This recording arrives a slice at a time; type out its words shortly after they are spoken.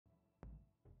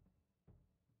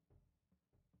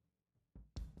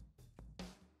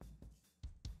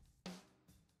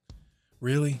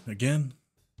Really? Again?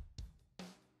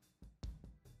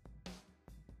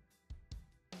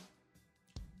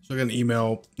 So I got an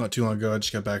email not too long ago. I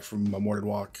just got back from my morning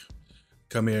walk.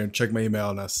 Come here and check my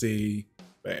email and I see,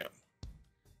 bam.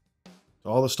 To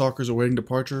all the stalkers awaiting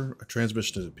departure, a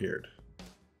transmission has appeared.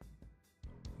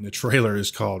 And the trailer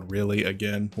is called Really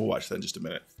Again? We'll watch that in just a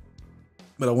minute.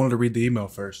 But I wanted to read the email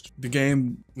first. The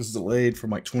game was delayed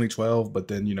from like 2012, but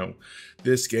then, you know,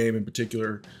 this game in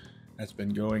particular has been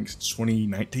going since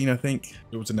 2019, I think.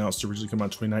 It was announced to originally come out in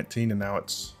 2019 and now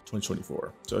it's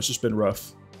 2024. So it's just been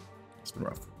rough. It's been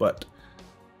rough. But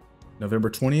November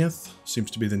 20th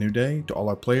seems to be the new day. To all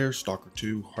our players, Stalker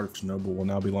 2 Heart of Chernobyl will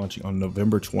now be launching on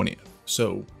November 20th.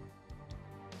 So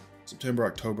September,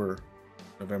 October,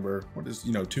 November, what is,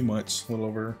 2 months, a little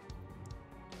over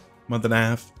a month and a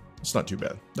half. It's not too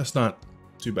bad. That's not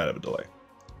too bad of a delay.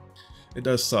 It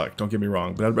does suck, don't get me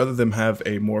wrong, but I'd rather them have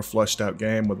a more fleshed out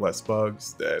game with less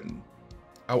bugs than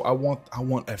I want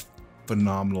a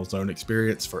phenomenal zone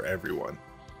experience for everyone.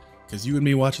 Because you and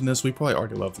me watching this, we probably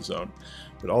already love the zone.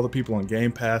 But all the people on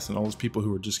Game Pass and all those people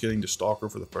who are just getting to Stalker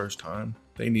for the first time,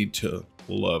 they need to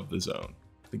love the zone.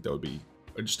 I think that would be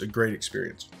just a great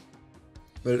experience.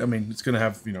 But I mean, it's going to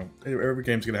have, every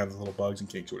game's going to have the little bugs and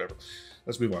kinks or whatever.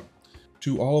 Let's move on.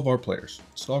 To all of our players,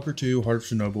 Stalker 2 Heart of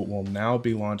Chernobyl will now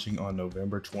be launching on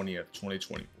November 20th,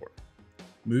 2024.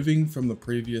 Moving from the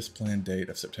previous planned date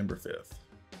of September 5th.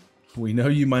 We know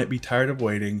you might be tired of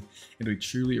waiting, and we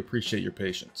truly appreciate your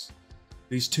patience.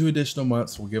 These 2 additional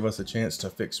months will give us a chance to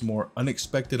fix more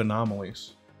unexpected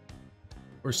anomalies,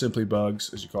 or simply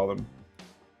bugs, as you call them.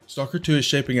 Stalker 2 is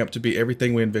shaping up to be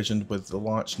everything we envisioned with the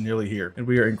launch nearly here, and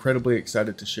we are incredibly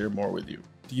excited to share more with you.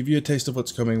 To give you a taste of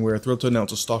what's coming, we are thrilled to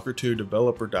announce a Stalker 2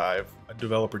 developer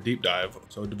deep dive.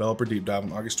 So a developer deep dive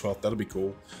on August 12th, that'll be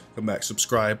cool. Come back,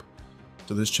 subscribe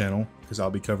to this channel, because I'll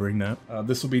be covering that.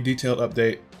 This will be a detailed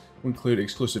update. Will include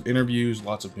exclusive interviews,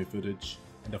 lots of new footage,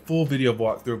 and a full video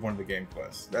walkthrough of one of the game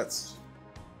quests.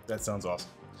 That sounds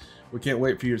awesome. We can't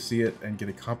wait for you to see it and get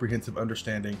a comprehensive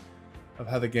understanding of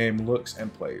how the game looks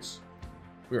and plays.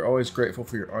 We are always grateful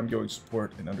for your ongoing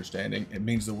support and understanding. It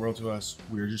means the world to us.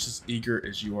 We are just as eager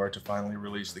as you are to finally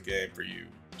release the game for you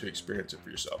to experience it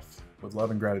for yourself. With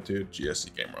love and gratitude,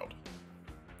 GSC Game World.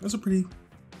 That's a pretty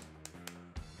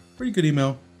good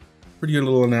email. Pretty good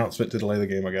little announcement to delay the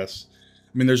game, I guess.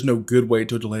 I mean, there's no good way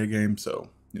to delay a game, so,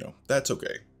 that's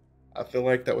okay. I feel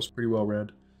like that was pretty well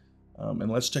read.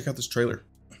 And let's check out this trailer.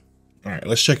 All right,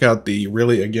 let's check out the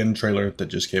Really Again trailer that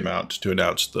just came out to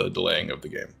announce the delaying of the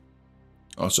game.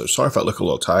 Also, sorry if I look a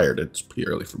little tired. It's pretty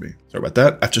early for me. Sorry about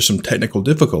that. After some technical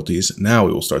difficulties, now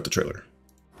we will start the trailer.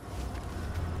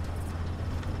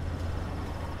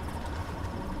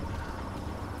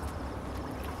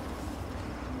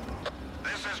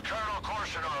 This is Colonel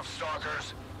Korshunov,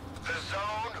 Stalkers. The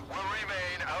zone will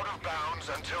remain out of bounds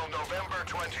until November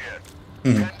 20th,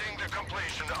 pending the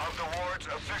completion of the ward's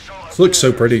official This looks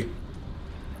so pretty.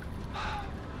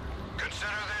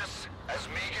 Consider this as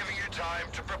me giving you time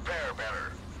to prepare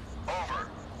better. Over.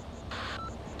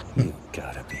 You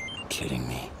gotta be kidding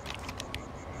me.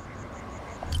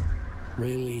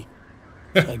 Really?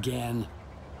 Again?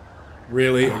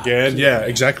 Really? Again? Yeah,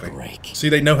 exactly. Break. See,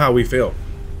 they know how we feel.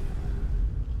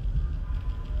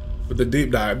 With the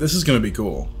deep dive, this is going to be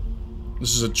cool.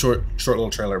 This is a short little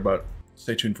trailer, but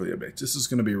stay tuned for the updates. This is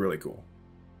going to be really cool.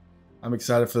 I'm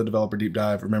excited for the developer deep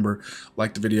dive. Remember,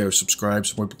 like the video, subscribe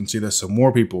so more people can see this, so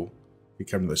more people can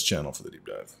come to this channel for the deep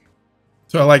dive.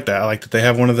 So I like that. I like that they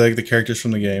have one of the characters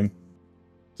from the game.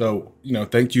 So,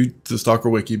 thank you to the Stalker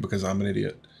Wiki because I'm an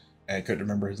idiot and couldn't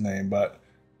remember his name. But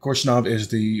Korshunov is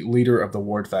the leader of the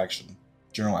Ward faction,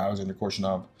 General Alexander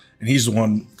Korshunov, and he's the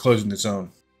one closing the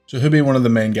zone. So he'll be one of the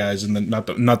main guys, and not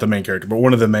the main character, but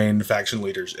one of the main faction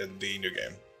leaders in the new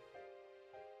game.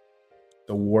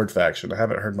 The Ward faction. I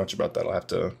haven't heard much about that. I'll have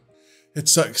to. It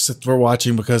sucks that we're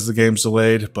watching because the game's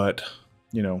delayed, but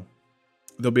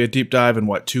there'll be a deep dive in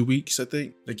 2 weeks, I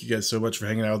think. Thank you guys so much for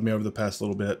hanging out with me over the past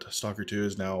little bit. Stalker 2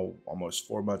 is now almost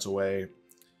 4 months away.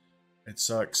 It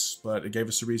sucks, but it gave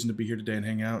us a reason to be here today and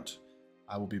hang out.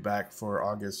 I will be back for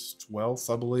August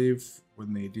 12th, I believe,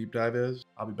 when the deep dive is.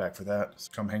 I'll be back for that. So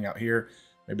come hang out here.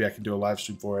 Maybe I can do a live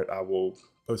stream for it. I will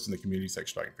post in the community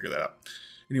section so I can figure that out.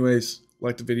 Anyways,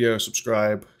 like the video,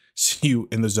 subscribe. See you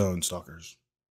in the zone, Stalkers.